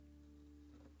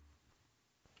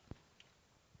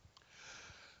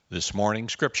This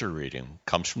morning's scripture reading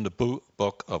comes from the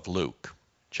book of Luke,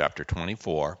 chapter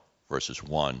 24, verses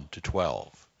 1 to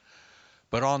 12.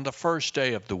 But on the first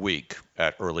day of the week,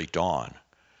 at early dawn,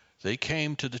 they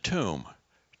came to the tomb,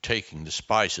 taking the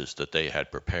spices that they had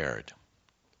prepared.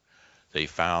 They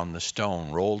found the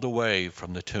stone rolled away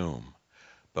from the tomb,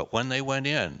 but when they went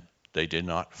in, they did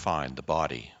not find the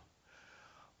body.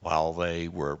 While they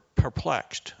were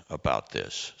perplexed about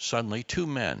this, suddenly two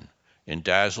men in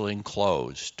dazzling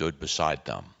clothes stood beside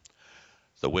them.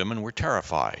 The women were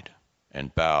terrified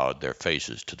and bowed their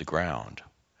faces to the ground.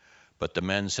 But the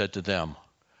men said to them,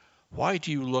 "Why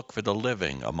do you look for the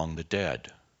living among the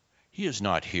dead? He is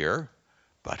not here,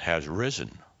 but has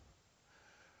risen.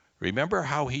 Remember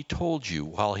how he told you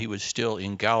while he was still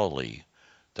in Galilee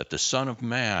that the Son of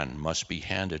Man must be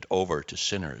handed over to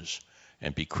sinners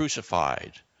and be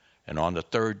crucified, and on the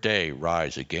third day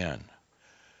rise again."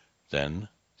 Then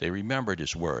they remembered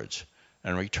his words,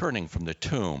 and returning from the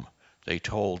tomb, they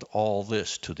told all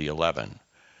this to the 11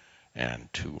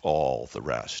 and to all the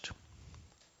rest.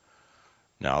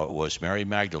 Now it was Mary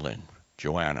Magdalene,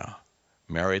 Joanna,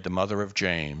 Mary the mother of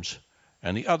James,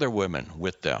 and the other women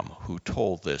with them who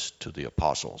told this to the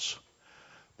apostles.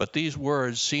 But these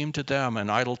words seemed to them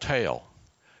an idle tale,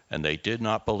 and they did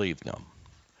not believe them.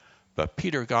 But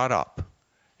Peter got up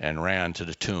and ran to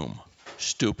the tomb.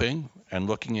 Stooping and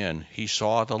looking in, he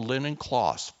saw the linen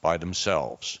cloths by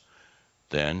themselves.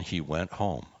 Then he went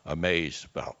home, amazed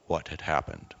about what had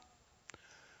happened.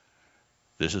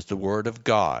 This is the word of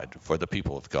God for the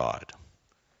people of God.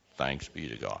 Thanks be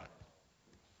to God.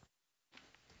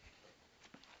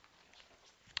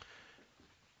 A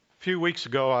few weeks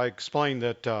ago, I explained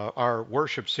that our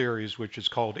worship series, which is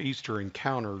called Easter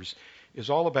Encounters,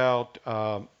 is all about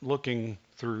looking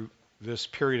through this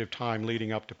period of time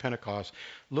leading up to Pentecost,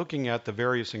 looking at the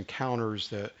various encounters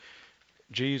that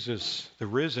Jesus, the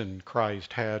risen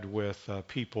Christ, had with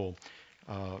people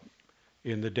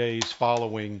in the days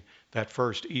following that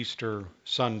first Easter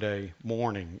Sunday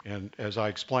morning. And as I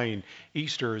explained,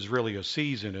 Easter is really a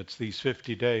season. It's these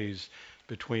 50 days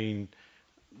between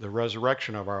the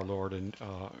resurrection of our Lord and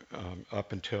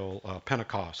up until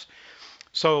Pentecost.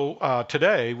 So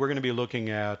today we're going to be looking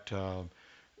at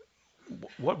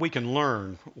what we can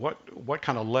learn, what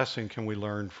kind of lesson can we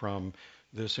learn from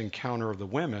this encounter of the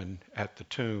women at the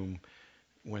tomb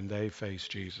when they faced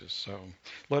Jesus. So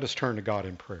let us turn to God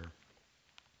in prayer.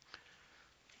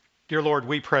 Dear Lord,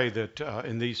 we pray that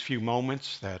in these few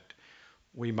moments that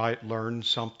we might learn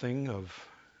something of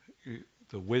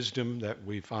the wisdom that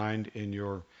we find in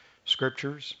your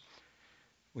scriptures.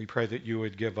 We pray that you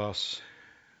would give us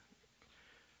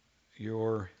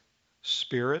your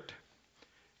spirit,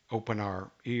 open our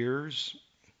ears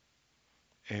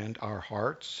and our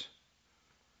hearts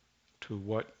to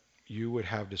what you would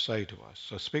have to say to us.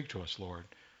 So speak to us, Lord.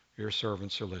 Your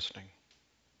servants are listening.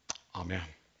 Amen.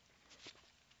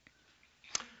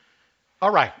 All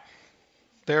right.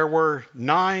 There were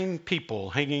 9 people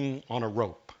hanging on a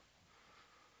rope.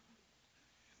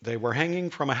 They were hanging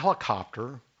from a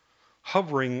helicopter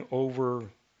hovering over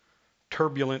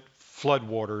turbulent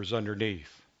floodwaters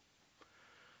underneath.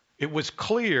 It was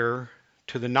clear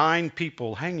to the 9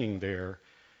 people hanging there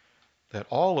that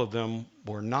all of them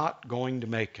were not going to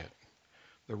make it.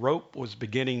 The rope was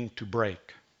beginning to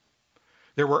break.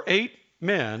 There were 8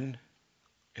 men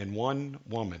and 1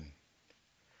 woman.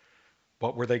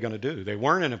 What were they going to do? They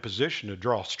weren't in a position to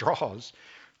draw straws.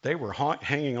 They were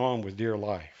hanging on with dear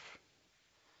life.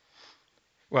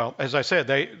 Well, as I said,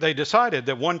 they decided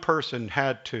that one person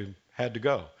had to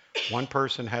go. One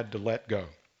person had to let go.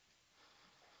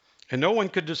 And no one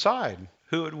could decide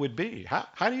who it would be.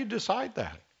 How do you decide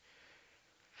that?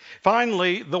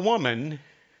 Finally, the woman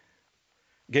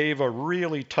gave a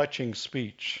really touching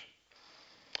speech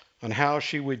on how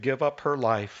she would give up her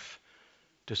life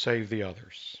to save the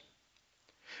others.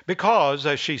 Because,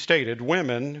 as she stated,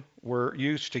 women were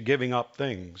used to giving up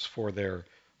things for their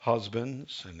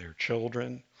husbands and their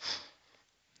children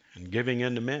and giving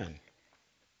in to men.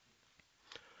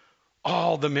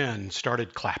 All the men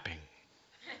started clapping.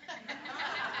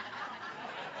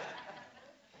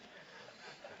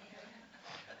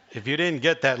 If you didn't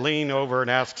get that, lean over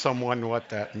and ask someone what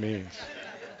that means.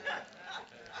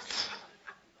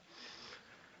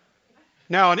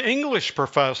 Now, an English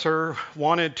professor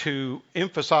wanted to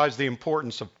emphasize the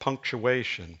importance of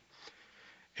punctuation.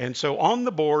 And so on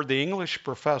the board, the English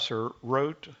professor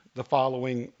wrote the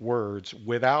following words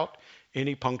without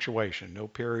any punctuation, no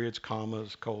periods,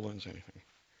 commas, colons, anything.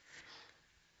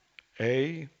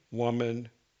 A woman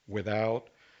without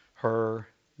her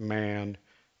man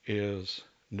is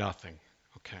nothing.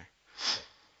 Okay.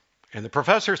 And the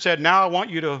professor said, now I want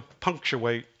you to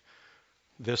punctuate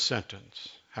this sentence.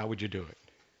 How would you do it?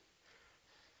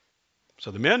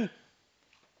 So the men,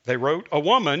 they wrote, a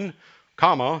woman,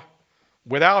 comma,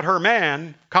 without her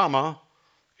man, comma,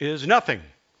 is nothing.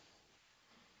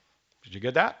 Did you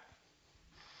get that?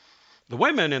 The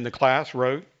women in the class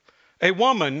wrote, a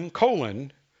woman,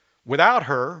 colon, without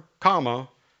her, comma,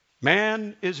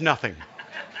 man is nothing.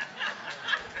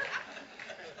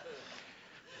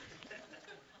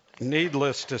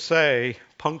 Needless to say,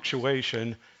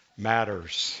 punctuation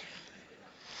matters.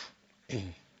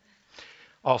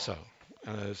 Also,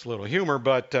 it's a little humor,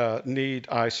 but need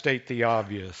I state the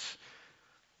obvious.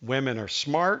 Women are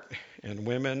smart and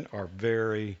women are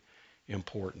very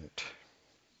important.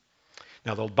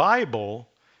 Now, the Bible,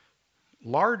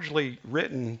 largely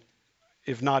written,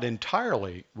 if not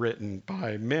entirely written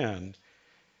by men,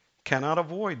 cannot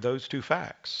avoid those two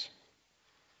facts.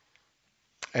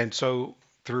 And so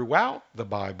throughout the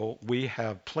Bible, we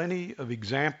have plenty of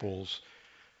examples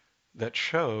that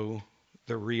show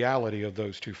the reality of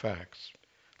those two facts.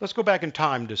 Let's go back in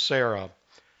time to Sarah.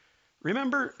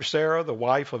 Remember Sarah, the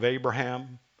wife of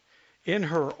Abraham? In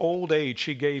her old age,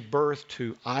 she gave birth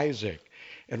to Isaac.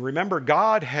 And remember,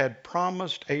 God had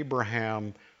promised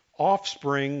Abraham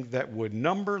offspring that would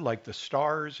number like the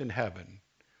stars in heaven.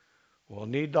 Well,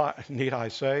 need I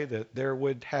say that there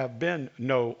would have been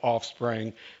no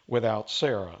offspring without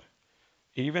Sarah,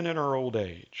 even in her old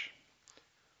age.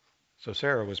 So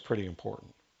Sarah was pretty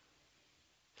important.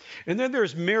 And then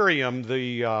there's Miriam,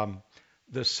 the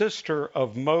sister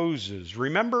of Moses.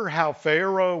 Remember how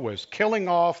Pharaoh was killing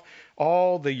off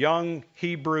all the young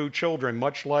Hebrew children,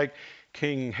 much like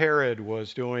King Herod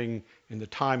was doing in the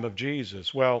time of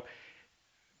Jesus? Well,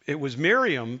 it was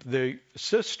Miriam, the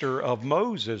sister of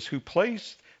Moses, who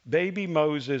placed baby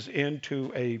Moses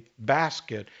into a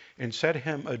basket and set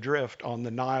him adrift on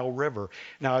the Nile River.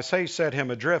 Now, I say set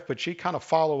him adrift, but she kind of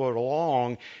followed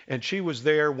along, and she was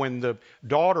there when the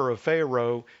daughter of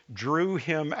Pharaoh drew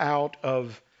him out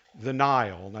of the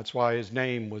Nile. And that's why his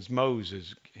name was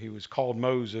Moses. He was called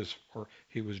Moses, or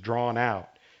he was drawn out.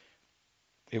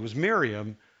 It was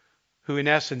Miriam who, in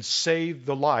essence, saved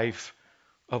the life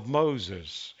of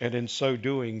Moses, and in so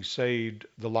doing saved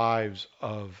the lives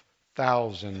of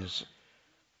thousands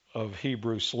of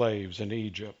Hebrew slaves in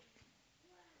Egypt.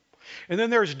 And then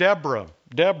there's Deborah.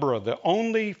 Deborah, the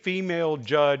only female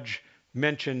judge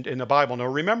mentioned in the Bible. Now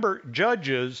remember,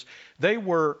 judges, they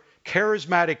were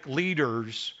charismatic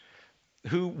leaders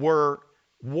who were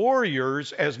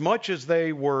warriors as much as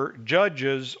they were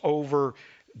judges over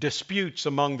disputes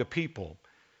among the people.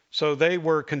 So they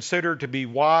were considered to be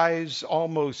wise,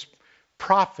 almost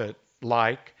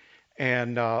prophet-like,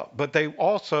 and but they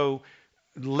also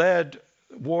led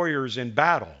warriors in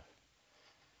battle.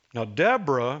 Now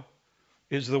Deborah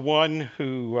is the one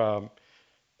who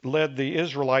led the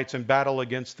Israelites in battle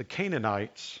against the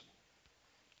Canaanites,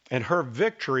 and her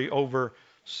victory over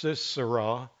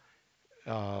Sisera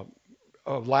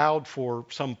allowed for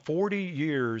some 40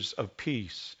 years of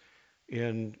peace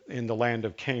in the land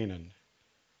of Canaan.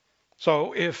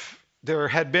 So if there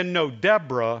had been no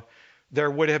Deborah, there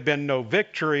would have been no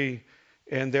victory,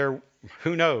 and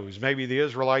who knows, maybe the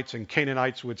Israelites and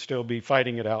Canaanites would still be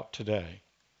fighting it out today.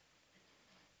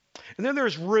 And then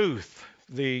there's Ruth,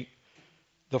 the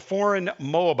foreign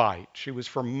Moabite. She was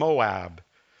from Moab.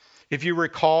 If you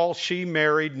recall, she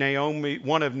married Naomi,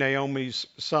 one of Naomi's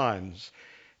sons.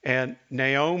 And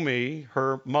Naomi,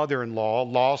 her mother-in-law,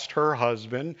 lost her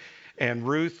husband, and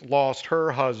Ruth lost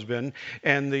her husband,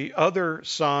 and the other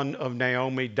son of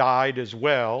Naomi died as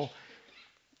well.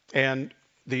 And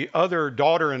the other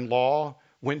daughter-in-law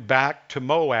went back to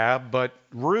Moab, but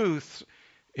Ruth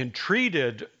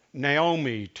entreated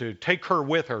Naomi to take her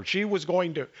with her. She was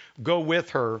going to go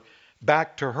with her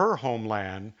back to her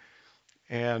homeland,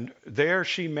 and there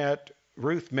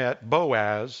Ruth met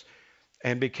Boaz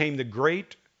and became the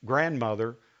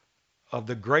great-grandmother of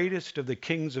the greatest of the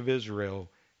kings of Israel,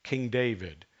 King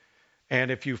David. And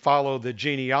if you follow the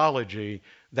genealogy,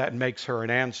 that makes her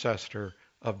an ancestor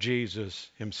of Jesus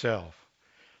himself.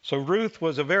 So Ruth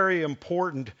was a very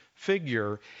important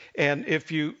figure. And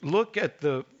if you look at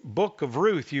the book of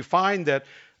Ruth, you find that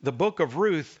the book of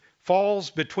Ruth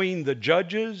falls between the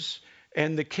judges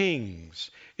and the kings.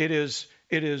 It is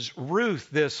Ruth,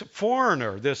 this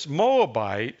foreigner, this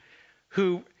Moabite,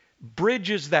 who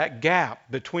bridges that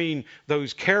gap between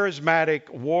those charismatic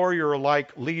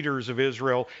warrior-like leaders of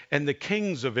Israel and the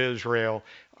kings of Israel,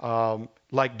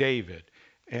 like David.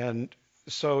 And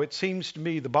so it seems to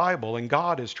me the Bible and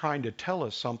God is trying to tell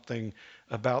us something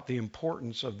about the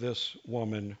importance of this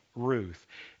woman, Ruth,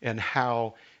 and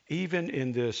how even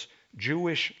in this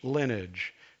Jewish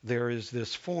lineage, there is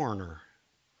this foreigner,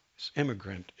 this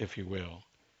immigrant, if you will,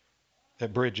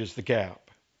 that bridges the gap.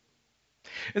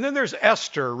 And then there's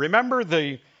Esther. Remember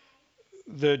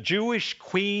the Jewish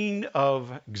queen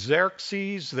of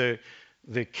Xerxes,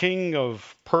 the king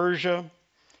of Persia?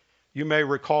 You may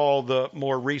recall the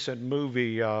more recent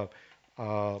movie, A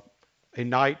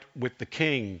Night with the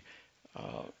King.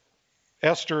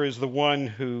 Esther is the one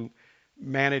who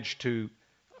managed to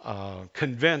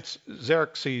convince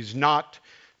Xerxes not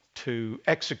to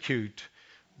execute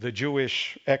the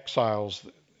Jewish exiles,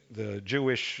 the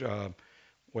Jewish,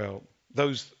 the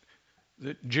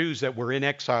Jews that were in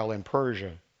exile in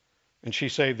Persia, and she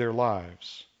saved their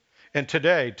lives. And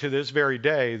today, to this very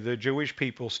day, the Jewish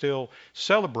people still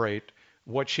celebrate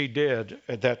what she did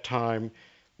at that time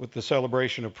with the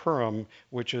celebration of Purim,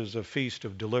 which is a feast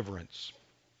of deliverance.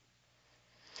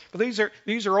 But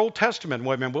these are Old Testament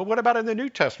women. Well, what about in the New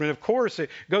Testament? Of course, it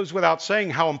goes without saying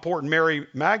how important Mary,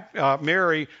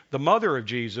 the mother of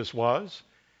Jesus, was.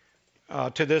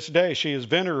 To this day, she is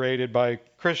venerated by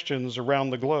Christians around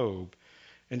the globe.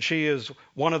 And she is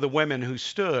one of the women who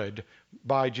stood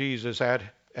by Jesus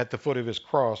at the foot of his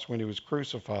cross when he was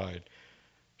crucified.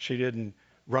 She didn't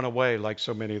run away like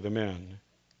so many of the men.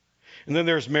 And then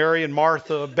there's Mary and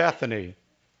Martha of Bethany,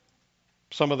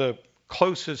 some of the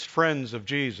closest friends of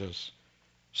Jesus,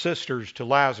 sisters to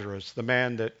Lazarus, the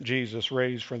man that Jesus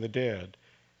raised from the dead.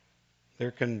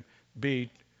 There can be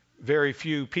very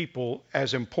few people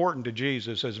as important to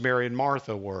Jesus as Mary and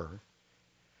Martha were.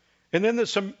 And then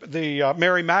the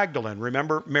Mary Magdalene.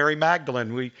 Remember Mary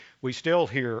Magdalene? We still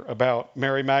hear about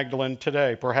Mary Magdalene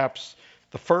today, perhaps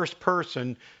the first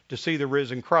person to see the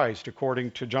risen Christ,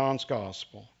 according to John's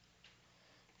Gospel.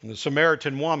 And the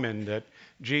Samaritan woman that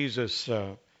Jesus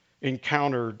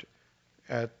encountered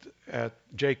at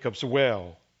Jacob's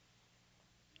well.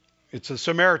 It's a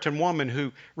Samaritan woman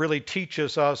who really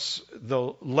teaches us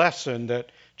the lesson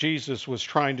that Jesus was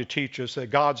trying to teach us,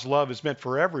 that God's love is meant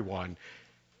for everyone.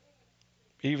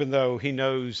 Even though he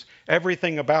knows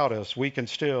everything about us, we can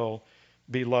still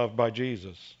be loved by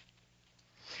Jesus.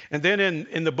 And then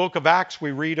in the book of Acts,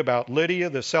 we read about Lydia,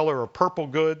 the seller of purple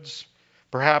goods,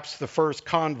 perhaps the first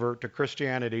convert to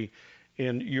Christianity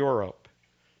in Europe.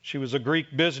 She was a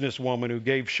Greek businesswoman who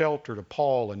gave shelter to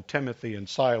Paul and Timothy and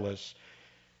Silas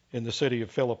in the city of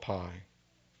Philippi.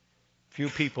 Few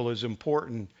people as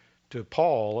important to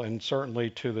Paul and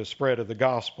certainly to the spread of the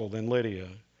gospel than Lydia.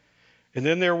 And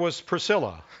then there was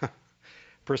Priscilla.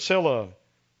 Priscilla,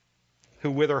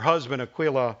 who with her husband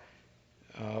Aquila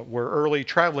were early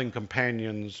traveling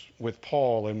companions with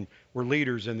Paul and were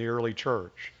leaders in the early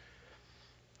church.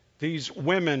 These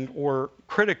women were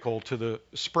critical to the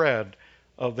spread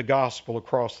of the gospel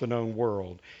across the known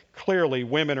world. Clearly,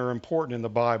 women are important in the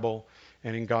Bible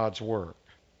and in God's work.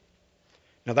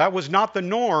 Now, that was not the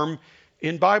norm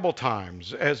in Bible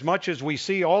times. As much as we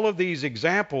see all of these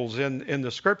examples in the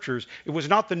scriptures, it was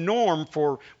not the norm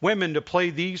for women to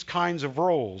play these kinds of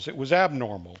roles. It was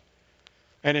abnormal.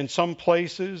 And in some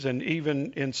places, and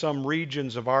even in some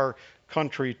regions of our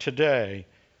country today,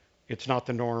 it's not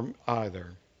the norm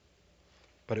either.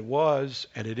 But it was,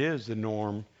 and it is the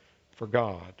norm for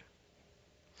God.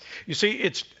 You see,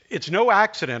 it's no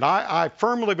accident. I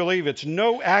firmly believe it's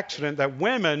no accident that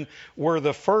women were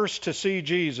the first to see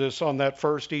Jesus on that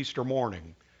first Easter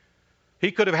morning.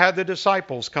 He could have had the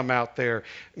disciples come out there.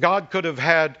 God could have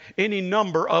had any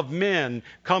number of men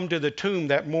come to the tomb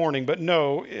that morning, but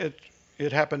no,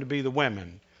 it happened to be the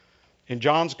women. In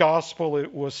John's Gospel,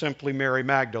 it was simply Mary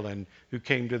Magdalene who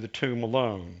came to the tomb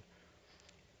alone.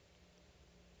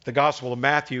 The Gospel of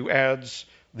Matthew adds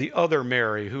the other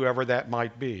Mary, whoever that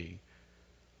might be.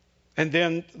 And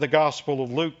then the Gospel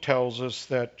of Luke tells us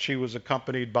that she was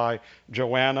accompanied by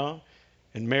Joanna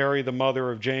and Mary, the mother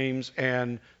of James,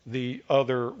 and the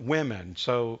other women.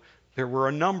 So there were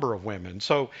a number of women.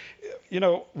 So,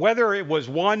 whether it was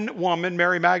one woman,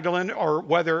 Mary Magdalene, or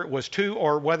whether it was two,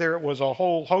 or whether it was a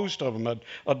whole host of them,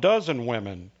 a dozen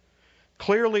women,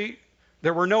 clearly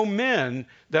there were no men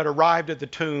that arrived at the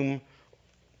tomb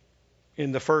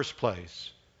in the first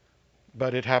place.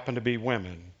 But it happened to be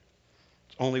women.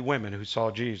 It's only women who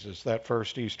saw Jesus that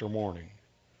first Easter morning.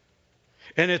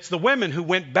 And it's the women who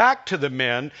went back to the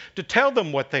men to tell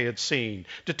them what they had seen,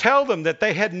 to tell them that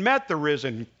they had met the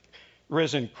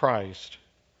risen Christ.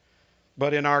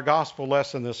 But in our gospel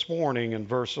lesson this morning in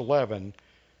verse 11,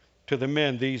 to the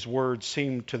men these words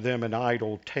seemed to them an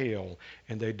idle tale,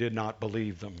 and they did not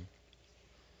believe them.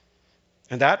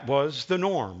 And that was the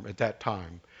norm at that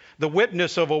time. The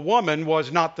witness of a woman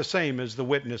was not the same as the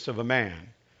witness of a man.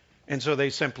 And so they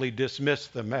simply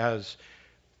dismissed them as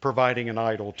providing an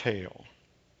idle tale.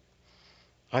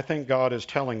 I think God is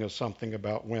telling us something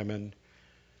about women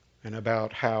and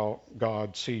about how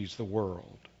God sees the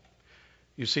world.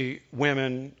 You see,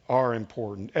 women are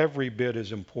important, every bit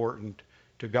as important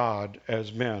to God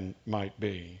as men might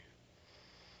be.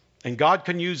 And God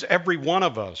can use every one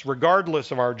of us,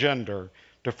 regardless of our gender,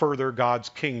 to further God's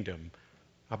kingdom.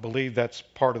 I believe that's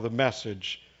part of the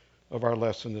message of our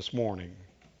lesson this morning.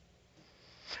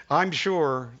 I'm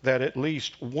sure that at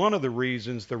least one of the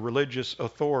reasons the religious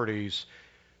authorities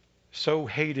so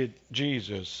hated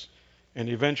Jesus and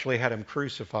eventually had him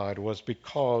crucified was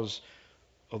because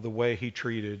of the way he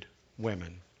treated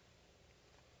women.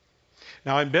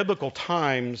 Now, in biblical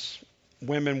times,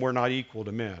 women were not equal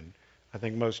to men. I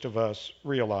think most of us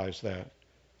realize that.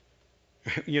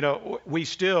 You know, we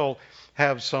still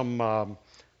have some,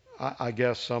 I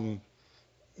guess, some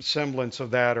semblance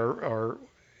of that or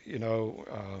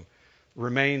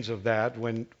remains of that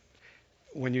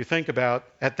when you think about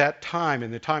at that time,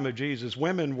 in the time of Jesus,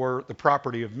 women were the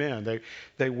property of men.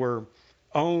 They were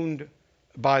owned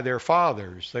by their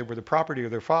fathers. They were the property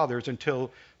of their fathers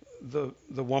until the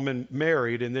woman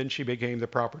married, and then she became the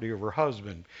property of her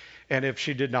husband. And if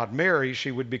she did not marry,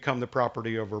 she would become the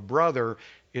property of her brother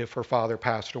if her father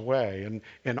passed away,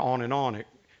 and on and on. It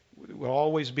will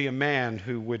always be a man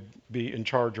who would be in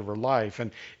charge of her life.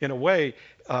 And in a way,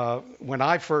 when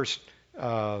I first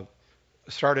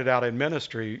started out in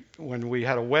ministry, when we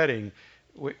had a wedding,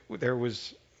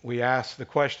 we asked the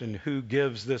question, who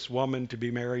gives this woman to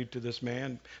be married to this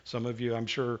man? Some of you, I'm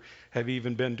sure, have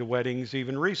even been to weddings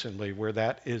even recently where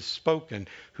that is spoken.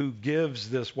 Who gives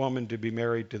this woman to be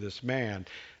married to this man?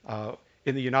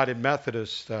 In the United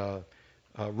Methodist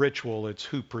ritual, it's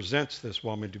who presents this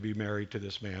woman to be married to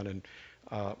this man.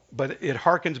 But it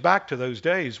harkens back to those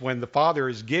days when the father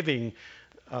is giving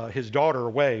his daughter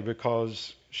away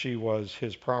because she was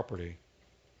his property.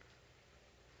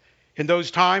 In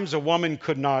those times, a woman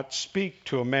could not speak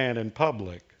to a man in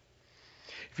public.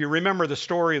 If you remember the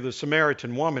story of the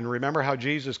Samaritan woman, remember how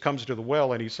Jesus comes to the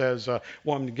well and he says,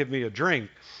 "Woman, give me a drink."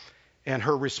 And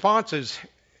her response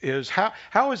is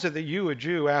how is it that you, a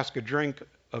Jew, ask a drink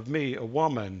of me, a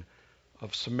woman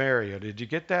of Samaria? Did you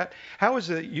get that? How is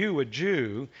it that you, a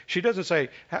Jew, she doesn't say,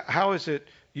 how is it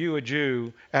you, a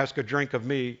Jew, ask a drink of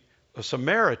me, a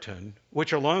Samaritan,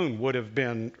 which alone would have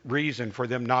been reason for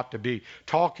them not to be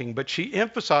talking, but she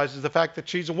emphasizes the fact that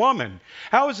she's a woman.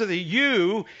 How is it that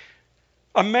you,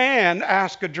 a man,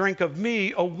 ask a drink of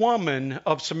me, a woman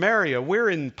of Samaria? We're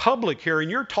in public here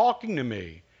and you're talking to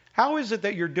me. How is it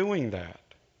that you're doing that?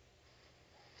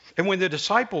 And when the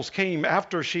disciples came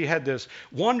after she had this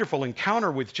wonderful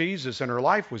encounter with Jesus and her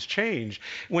life was changed,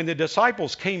 when the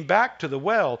disciples came back to the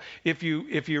well, if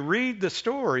you read the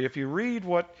story, if you read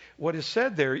what is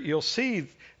said there, you'll see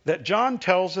that John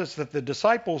tells us that the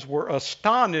disciples were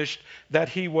astonished that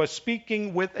he was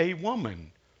speaking with a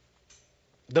woman.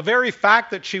 The very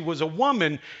fact that she was a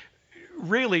woman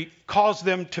really caused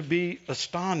them to be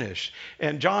astonished.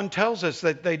 And John tells us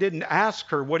that they didn't ask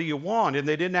her, "What do you want?" And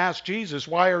they didn't ask Jesus,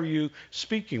 "Why are you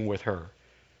speaking with her?"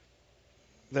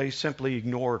 They simply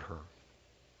ignored her.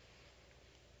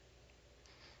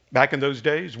 Back in those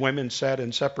days, women sat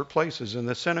in separate places in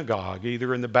the synagogue,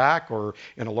 either in the back or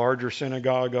in a larger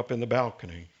synagogue up in the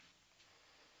balcony.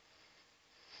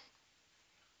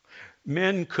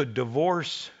 Men could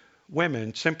divorce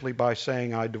women simply by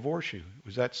saying, "I divorce you." It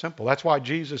was that simple. That's why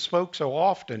Jesus spoke so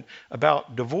often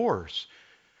about divorce,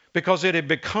 because it had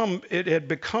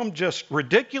become just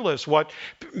ridiculous what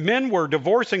men were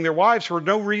divorcing their wives for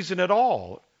no reason at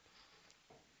all.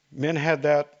 Men had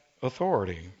that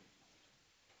authority.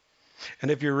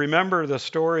 And if you remember the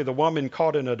story of the woman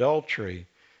caught in adultery,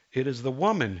 it is the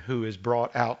woman who is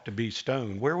brought out to be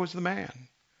stoned. Where was the man?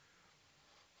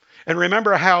 And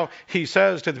remember how he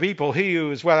says to the people, "He who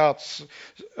is without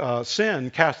sin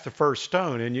cast the first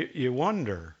stone." And you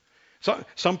wonder.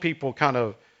 Some people kind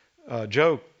of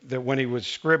joke that when he was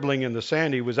scribbling in the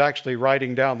sand, he was actually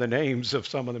writing down the names of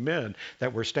some of the men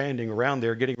that were standing around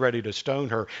there getting ready to stone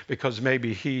her, because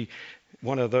maybe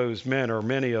one of those men, or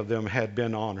many of them, had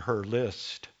been on her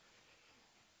list.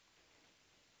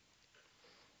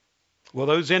 Well,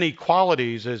 those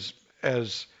inequalities, as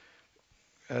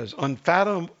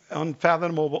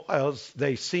unfathomable as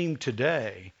they seem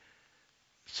today,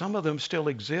 some of them still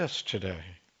exist today.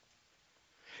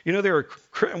 You know, there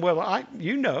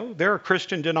are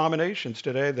Christian denominations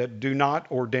today that do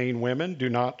not ordain women, do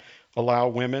not allow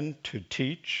women to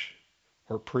teach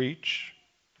or preach.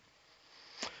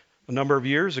 A number of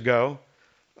years ago,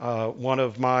 one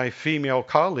of my female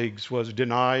colleagues was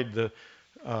denied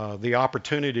the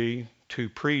opportunity to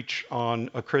preach on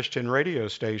a Christian radio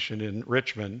station in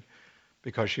Richmond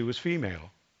because she was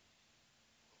female.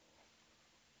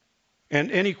 And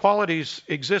inequalities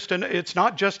exist, and it's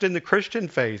not just in the Christian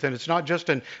faith, and it's not just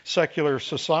in secular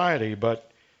society, but,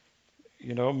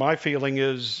 my feeling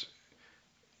is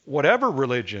whatever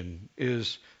religion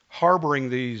is harboring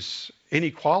these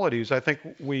inequalities, I think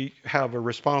we have a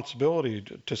responsibility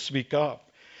to speak up.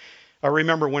 I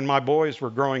remember when my boys were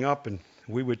growing up and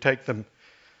we would take them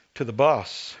to the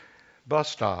bus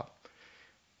stop.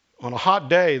 On a hot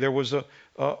day, there was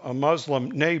a Muslim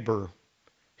neighbor.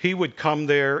 He would come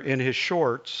there in his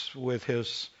shorts with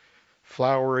his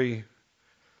flowery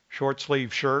short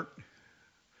sleeve shirt,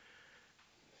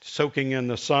 soaking in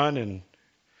the sun and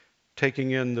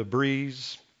taking in the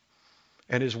breeze.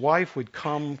 And his wife would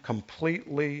come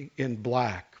completely in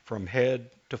black from head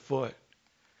to foot.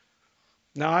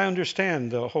 Now, I understand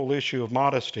the whole issue of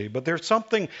modesty, but there's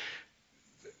something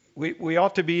we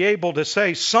ought to be able to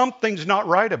say, something's not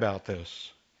right about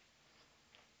this.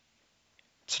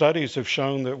 Studies have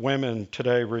shown that women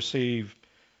today receive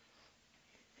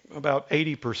about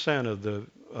 80%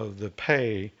 of the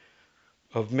pay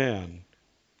of men.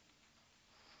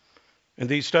 And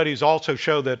these studies also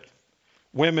show that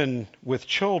women with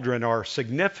children are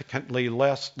significantly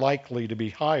less likely to be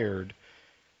hired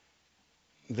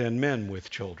than men with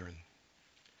children.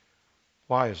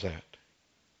 Why is that?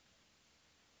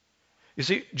 You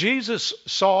see, Jesus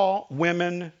saw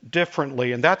women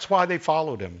differently, and that's why they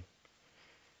followed him.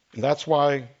 And that's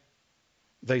why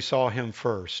they saw him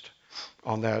first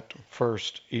on that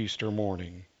first Easter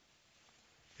morning.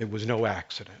 It was no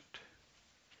accident.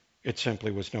 It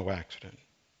simply was no accident.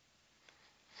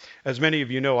 As many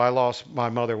of you know, I lost my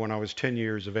mother when I was 10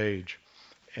 years of age.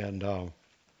 And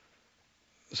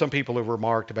some people have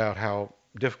remarked about how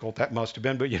difficult that must have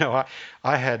been. But,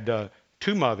 I had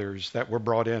two mothers that were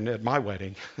brought in at my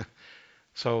wedding.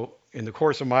 So in the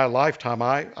course of my lifetime,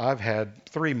 I've had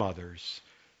three mothers,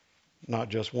 not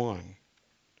just one.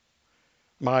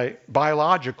 My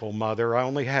biological mother I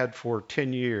only had for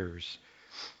 10 years,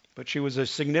 but she was a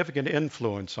significant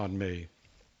influence on me.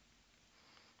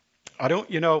 I don't,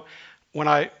 when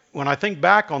I think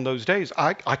back on those days,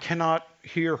 I cannot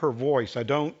hear her voice. I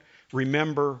don't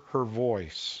remember her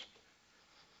voice.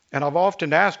 And I've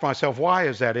often asked myself, why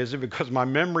is that? Is it because my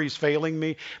memory's failing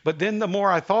me? But then the more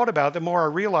I thought about it, the more I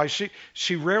realized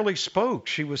she rarely spoke.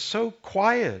 She was so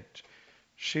quiet.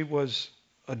 She was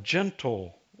a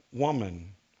gentle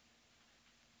woman,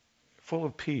 full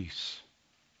of peace.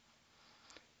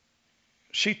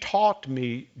 She taught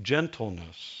me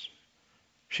gentleness.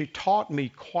 She taught me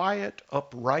quiet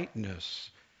uprightness.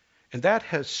 And that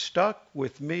has stuck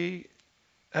with me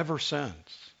ever since.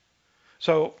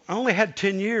 So I only had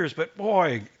 10 years, but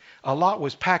boy, a lot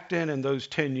was packed in those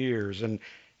 10 years.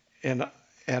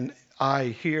 And I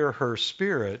hear her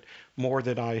spirit more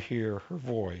than I hear her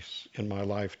voice in my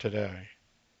life today.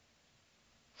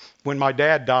 When my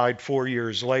dad died 4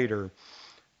 years later,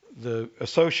 the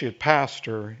associate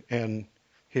pastor and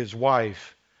his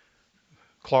wife,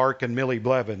 Clark and Millie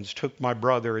Blevins, took my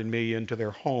brother and me into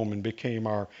their home and became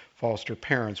our foster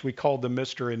parents. We called them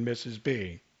Mr. and Mrs.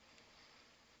 B.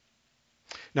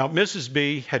 Now, Mrs.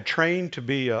 B had trained to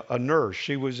be a nurse.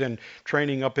 She was in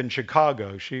training up in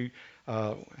Chicago. She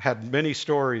had many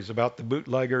stories about the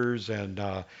bootleggers and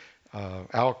Al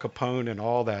Capone and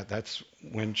all that. That's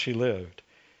when she lived.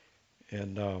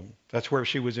 And that's where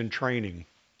she was in training.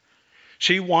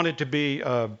 She wanted to be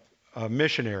a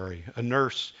missionary, a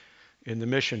nurse in the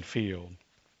mission field.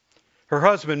 Her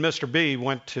husband, Mr. B,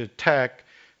 went to Tech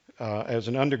as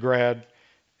an undergrad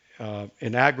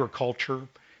in agriculture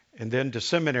and then to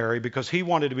seminary because he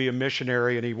wanted to be a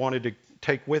missionary and he wanted to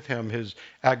take with him his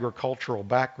agricultural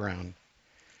background.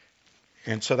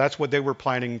 And so that's what they were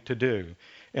planning to do.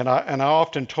 And I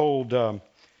often told,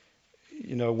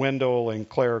 Wendell and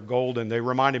Claire Golden, they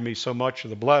reminded me so much of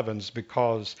the Blevins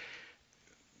because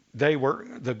the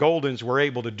Goldens were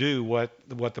able to do what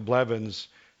the Blevins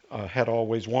had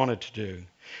always wanted to do.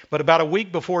 But about a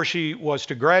week before she was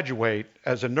to graduate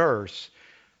as a nurse,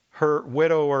 her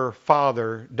widower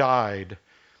father died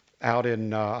out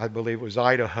in, I believe it was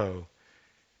Idaho.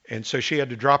 And so she had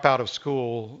to drop out of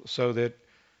school so that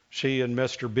she and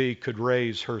Mr. B could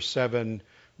raise her 7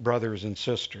 brothers and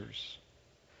sisters.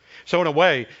 So in a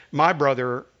way, my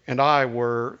brother and I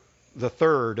were the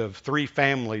third of 3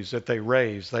 families that they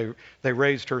raised. They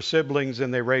raised her siblings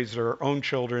and they raised their own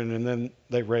children and then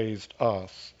they raised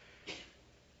us.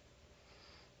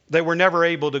 They were never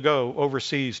able to go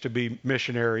overseas to be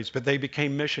missionaries, but they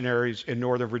became missionaries in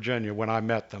Northern Virginia when I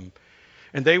met them.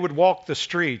 And they would walk the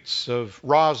streets of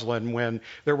Roslyn when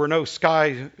there were no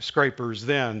skyscrapers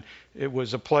then. It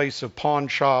was a place of pawn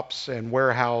shops and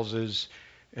warehouses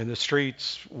And the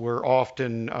streets were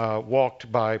often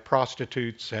walked by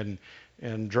prostitutes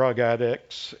and drug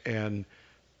addicts and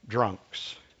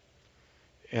drunks.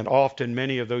 And often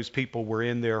many of those people were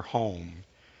in their home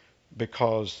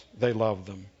because they loved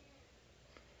them.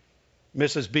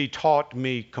 Mrs. B taught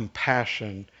me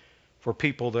compassion for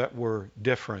people that were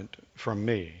different from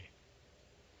me.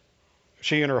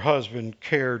 She and her husband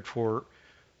cared for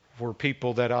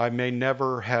people that I may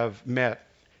never have met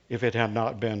if it had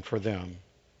not been for them.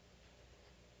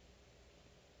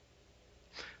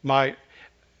 My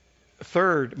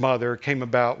third mother came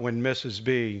about when Mrs.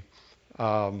 B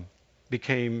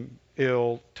became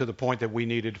ill to the point that we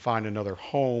needed to find another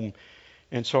home.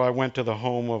 And so I went to the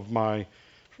home of my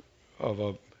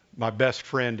best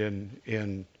friend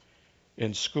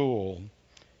in school,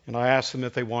 and I asked them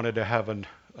if they wanted to have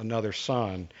another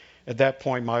son. At that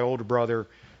point, my older brother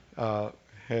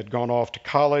had gone off to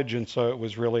college, and so it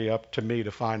was really up to me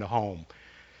to find a home.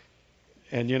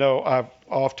 And you know, I've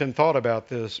often thought about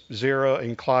this. Zira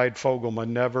and Clyde Fogelman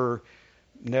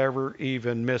never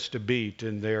even missed a beat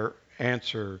in their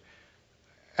answer.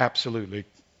 Absolutely,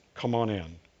 come on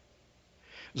in.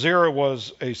 Zira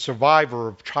was a survivor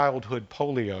of childhood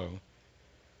polio,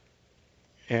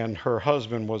 and her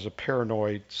husband was a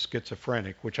paranoid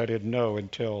schizophrenic, which I didn't know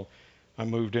until I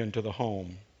moved into the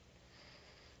home.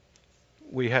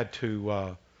 We had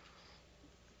to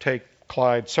take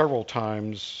Clyde several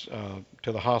times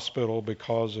to the hospital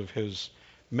because of his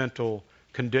mental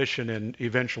condition, and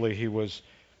eventually he was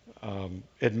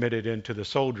admitted into the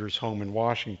Soldiers' Home in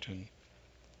Washington.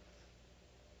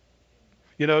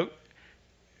 You know,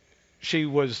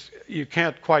 you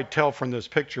can't quite tell from this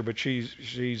picture, but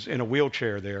she's in a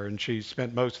wheelchair there, and she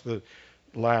spent most of the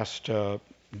last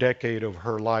decade of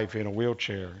her life in a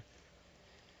wheelchair.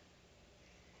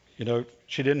 You know,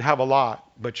 she didn't have a lot,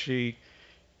 but she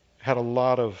had a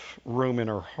lot of room in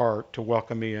her heart to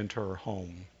welcome me into her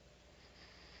home.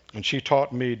 And she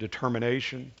taught me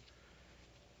determination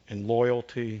and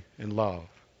loyalty and love.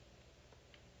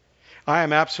 I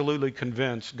am absolutely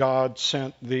convinced God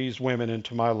sent these women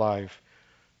into my life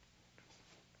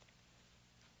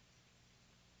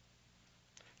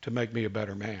to make me a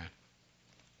better man.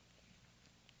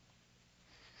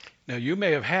 Now, you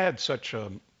may have had such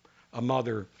a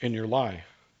mother in your life,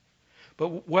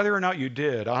 but whether or not you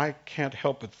did, I can't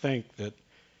help but think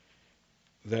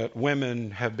that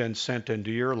women have been sent into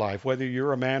your life. Whether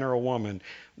you're a man or a woman,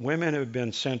 women have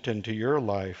been sent into your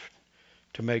life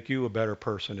to make you a better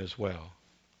person as well.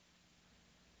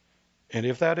 And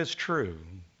if that is true,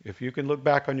 if you can look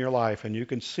back on your life and you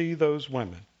can see those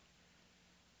women,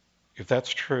 if that's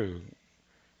true,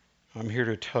 I'm here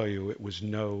to tell you it was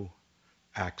no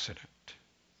accident.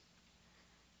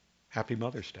 Happy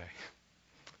Mother's Day.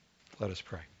 Let us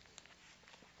pray.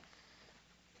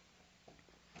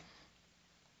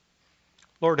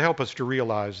 Lord, help us to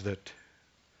realize that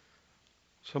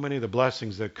so many of the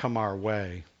blessings that come our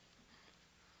way,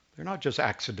 they're not just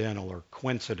accidental or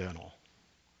coincidental,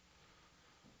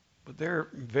 but they're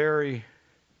very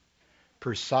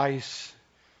precise,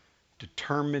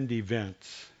 determined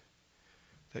events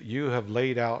that you have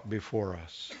laid out before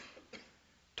us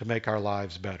to make our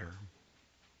lives better.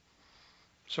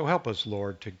 So help us,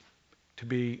 Lord, to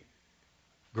be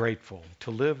grateful,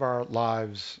 to live our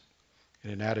lives in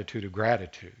an attitude of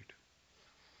gratitude.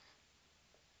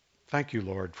 Thank you,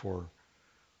 Lord, for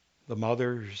the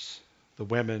mothers, the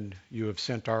women you have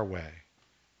sent our way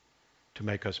to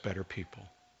make us better people.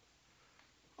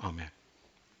 Amen.